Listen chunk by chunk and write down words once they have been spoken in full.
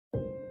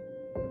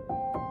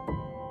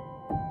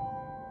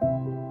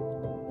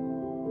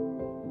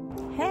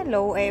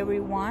Hello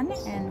everyone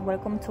and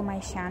welcome to my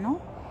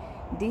channel.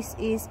 This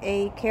is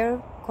a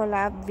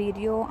CareCollab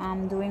video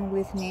I'm doing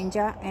with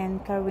Ninja and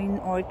Karins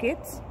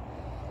Orchids.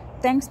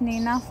 Thanks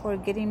Nina for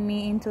getting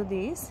me into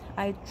this.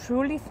 I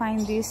truly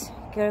find these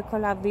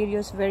CareCollab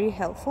videos very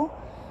helpful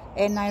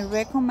and I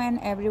recommend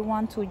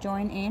everyone to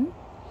join in.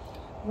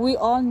 We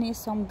all need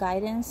some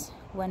guidance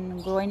when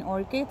growing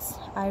orchids.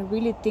 I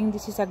really think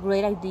this is a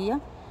great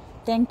idea.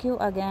 Thank you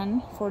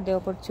again for the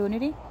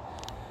opportunity.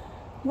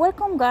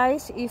 Welcome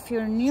guys. If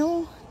you're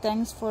new,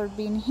 thanks for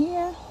being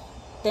here.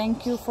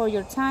 Thank you for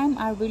your time.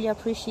 I really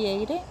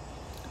appreciate it.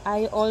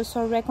 I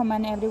also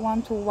recommend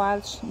everyone to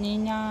watch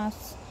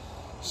Nina's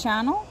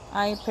channel.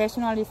 I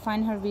personally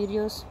find her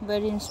videos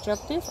very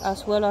instructive,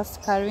 as well as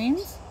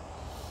Karins.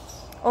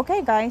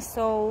 Okay guys,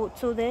 so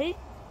today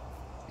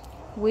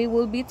we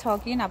will be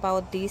talking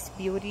about this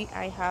beauty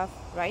I have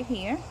right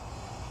here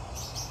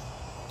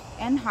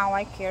and how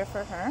I care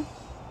for her.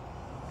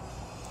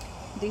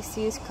 This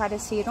is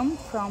Karins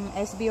from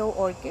SVO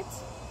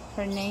Orchids.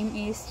 Her name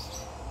is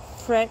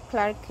Fred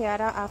Clark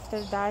Kiara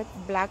After Dark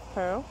Black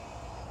Pearl,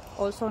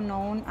 also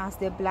known as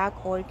the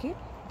Black Orchid,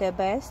 the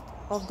best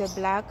of the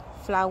black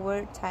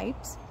flower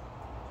types.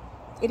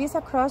 It is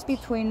a cross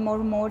between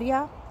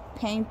Mormoria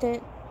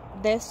Painted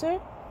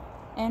Desert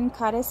and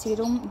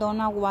Karins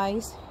Donna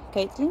Wise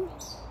Caitlin.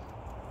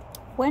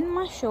 When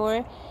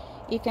mature,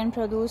 it can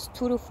produce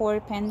 2 to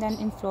 4 pendant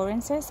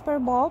inflorescences per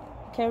bulb,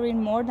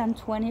 carrying more than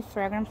 20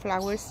 fragrant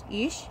flowers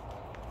each.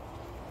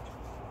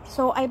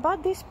 So I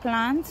bought this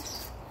plant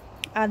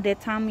at the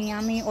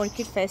Miami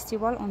Orchid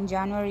Festival on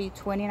January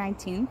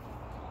 2019.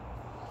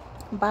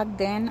 Back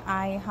then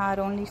I had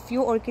only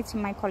few orchids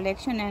in my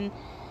collection and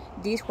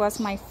this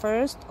was my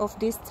first of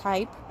this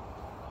type.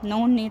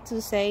 No need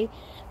to say,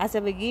 as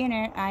a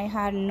beginner I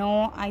had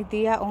no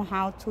idea on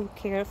how to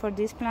care for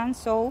this plant,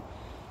 so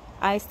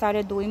I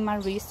started doing my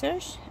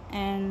research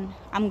and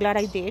I'm glad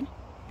I did,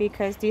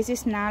 because this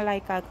is not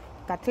like a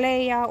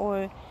Cattleya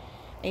or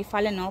a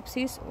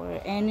Phalaenopsis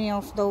or any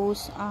of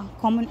those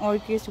common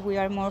orchids we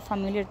are more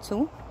familiar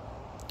to.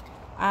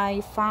 I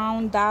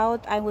found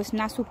out I was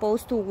not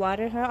supposed to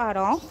water her at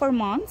all for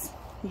months.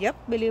 Yep,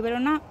 believe it or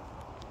not.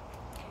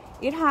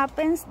 It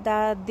happens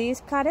that these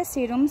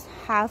Karins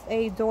have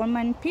a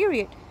dormant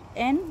period,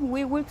 and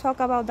we will talk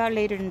about that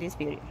later in this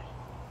video.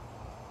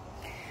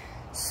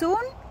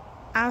 Soon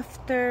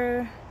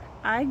after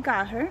I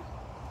got her,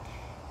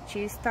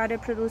 she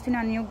started producing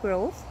a new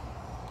growth,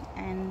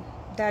 and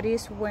that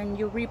is when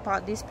you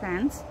repot these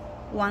plants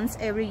once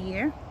every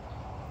year.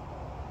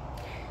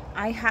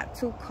 I had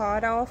to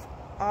cut off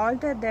all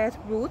the dead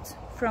roots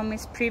from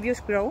its previous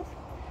growth,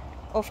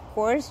 of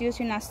course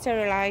using a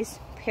sterilized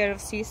pair of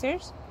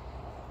scissors.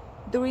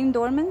 During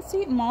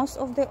dormancy, most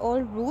of the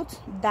old roots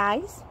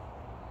dies.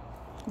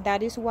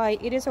 That is why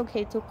it is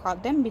okay to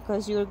cut them,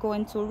 because you're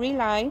going to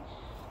rely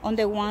on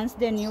the ones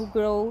the new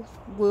growth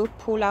will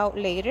pull out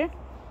later.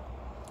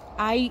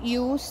 I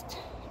used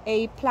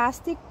a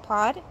plastic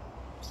pot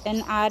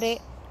and added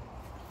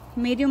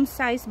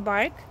medium-sized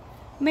bark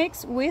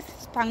mixed with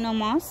sphagnum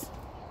moss.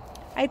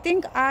 I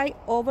think I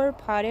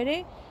over-potted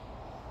it,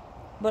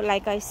 but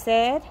like I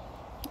said,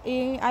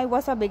 I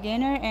was a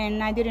beginner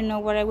and I didn't know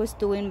what I was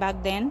doing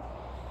back then.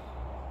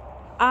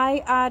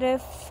 I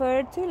added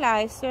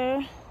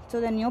fertilizer to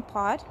the new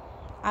pot.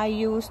 I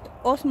used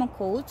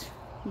Osmocote.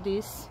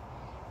 This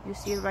you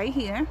see right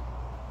here.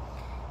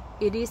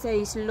 It is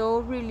a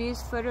slow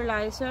release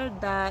fertilizer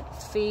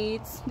that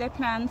feeds the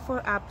plant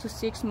for up to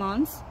 6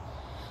 months,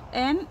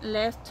 and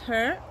left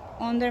her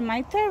under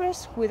my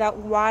terrace without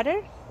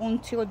water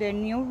until the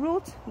new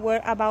roots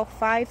were about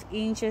 5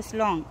 inches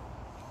long.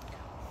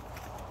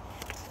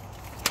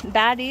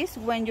 That is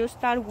when you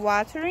start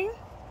watering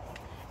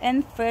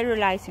and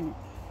fertilizing it.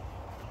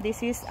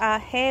 This is a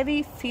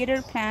heavy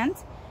feeder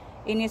plant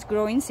in its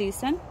growing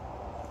season.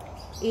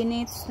 It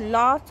needs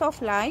lots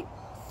of light,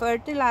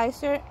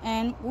 fertilizer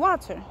and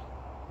water.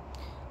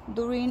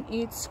 During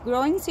its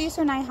growing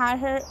season, I had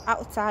her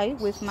outside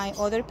with my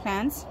other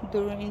plants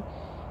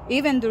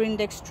even during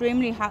the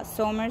extremely hot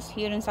summers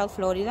here in South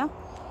Florida.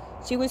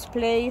 She was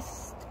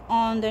placed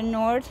on the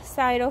north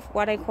side of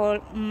what I call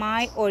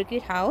my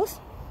orchid house.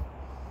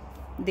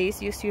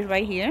 This you see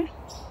right here.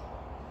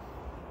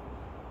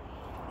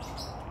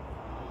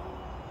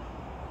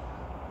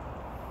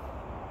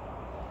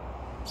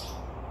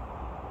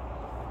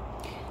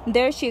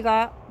 There she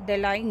got the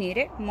light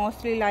needed,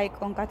 mostly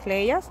like on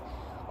Cattleyas,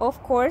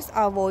 of course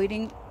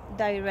avoiding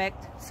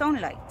direct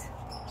sunlight.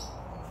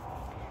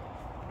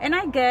 And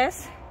I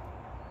guess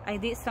I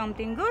did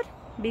something good,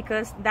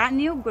 because that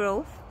new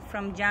growth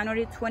from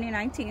January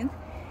 2019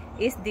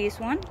 is this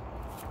one.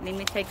 Let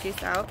me take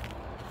this out.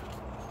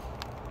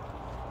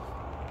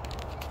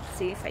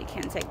 See if I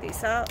can take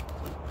this out.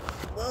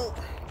 Whoa.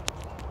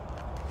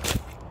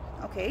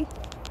 Okay.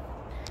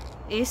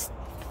 Is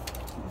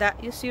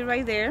that you see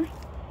right there?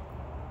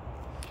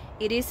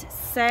 It is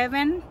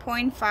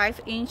 7.5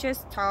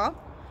 inches tall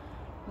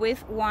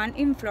with 1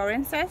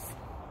 inflorescence,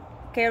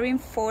 carrying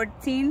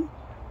 14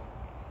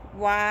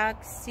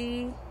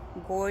 waxy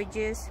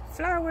gorgeous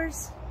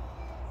flowers.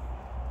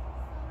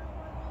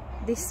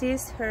 This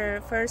is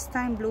her first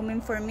time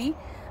blooming for me.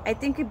 I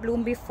think it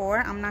bloomed before,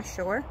 I'm not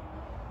sure.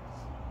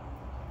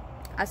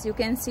 As you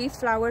can see,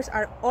 flowers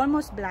are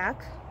almost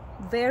black,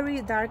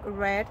 very dark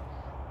red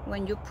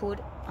when you put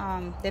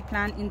the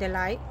plant in the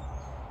light,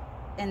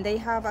 and they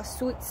have a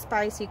sweet,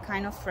 spicy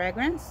kind of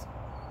fragrance.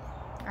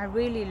 I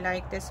really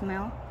like the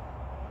smell.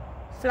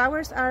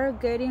 Flowers are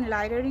getting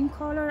lighter in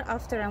color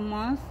after a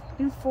month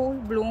in full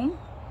bloom,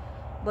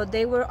 but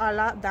they were a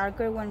lot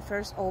darker when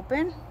first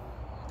opened.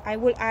 I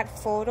will add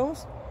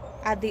photos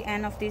at the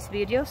end of this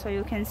video so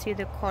you can see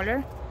the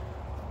color,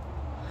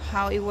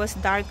 how it was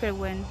darker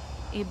when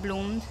it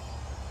bloomed.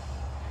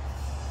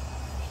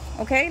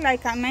 Okay,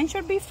 like I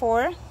mentioned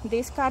before,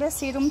 these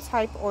catasetum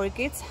type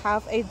orchids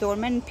have a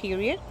dormant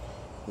period,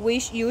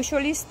 which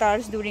usually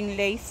starts during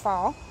late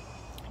fall.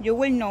 You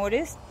will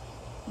notice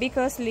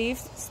because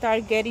leaves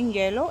start getting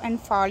yellow and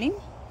falling.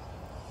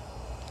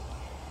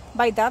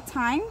 By that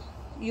time,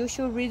 you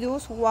should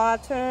reduce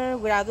water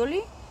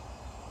gradually,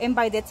 and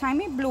by the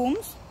time it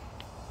blooms,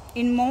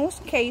 in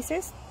most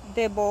cases,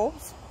 the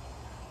bulbs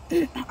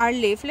are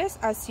leafless,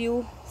 as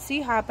you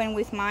see happen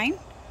with mine.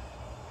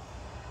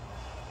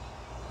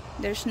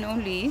 There's no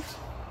leaves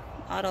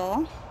at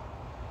all.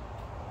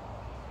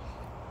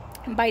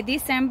 By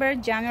December,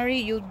 January,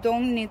 you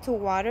don't need to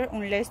water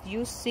unless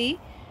you see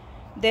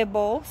the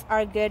bulbs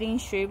are getting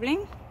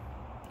shriveling.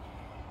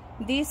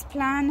 This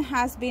plant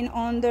has been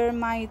under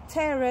my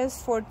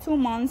terrace for 2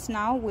 months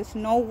now with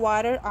no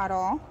water at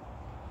all.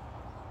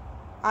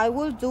 I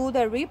will do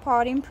the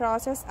repotting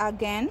process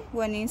again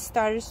when it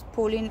starts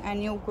pulling a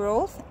new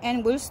growth,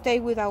 and will stay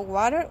without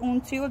water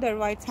until the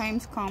right time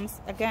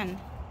comes again.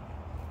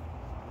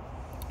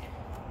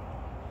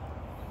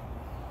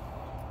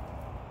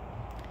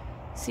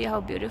 See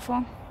how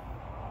beautiful?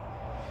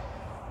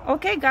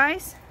 Okay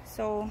guys,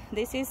 so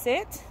this is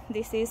it.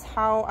 This is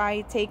how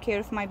I take care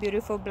of my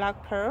beautiful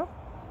black pearl.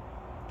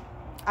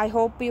 I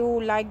hope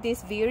you like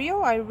this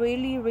video. I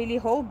really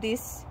hope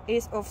this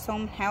is of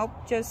some help.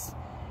 Just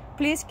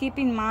please keep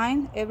in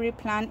mind, every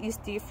plant is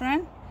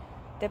different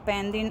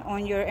depending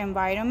on your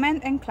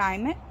environment and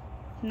climate.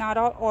 Not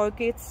all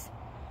orchids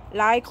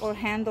like or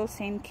handle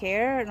same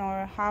care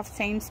or have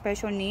same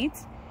special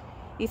needs.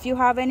 If you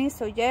have any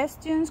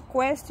suggestions,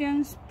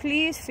 questions,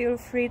 please feel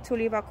free to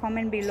leave a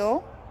comment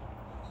below.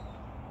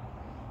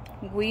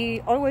 We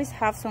always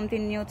have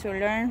something new to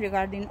learn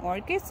regarding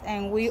orchids,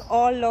 and we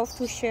all love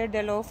to share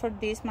the love for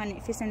these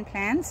magnificent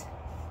plants.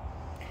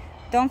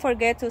 Don't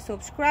forget to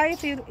subscribe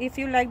if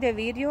you like the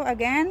video.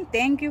 Again,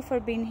 thank you for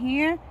being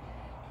here.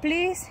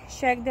 Please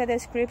check the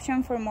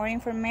description for more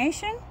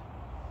information.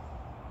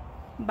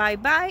 Bye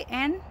bye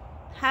and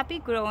happy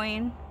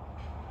growing.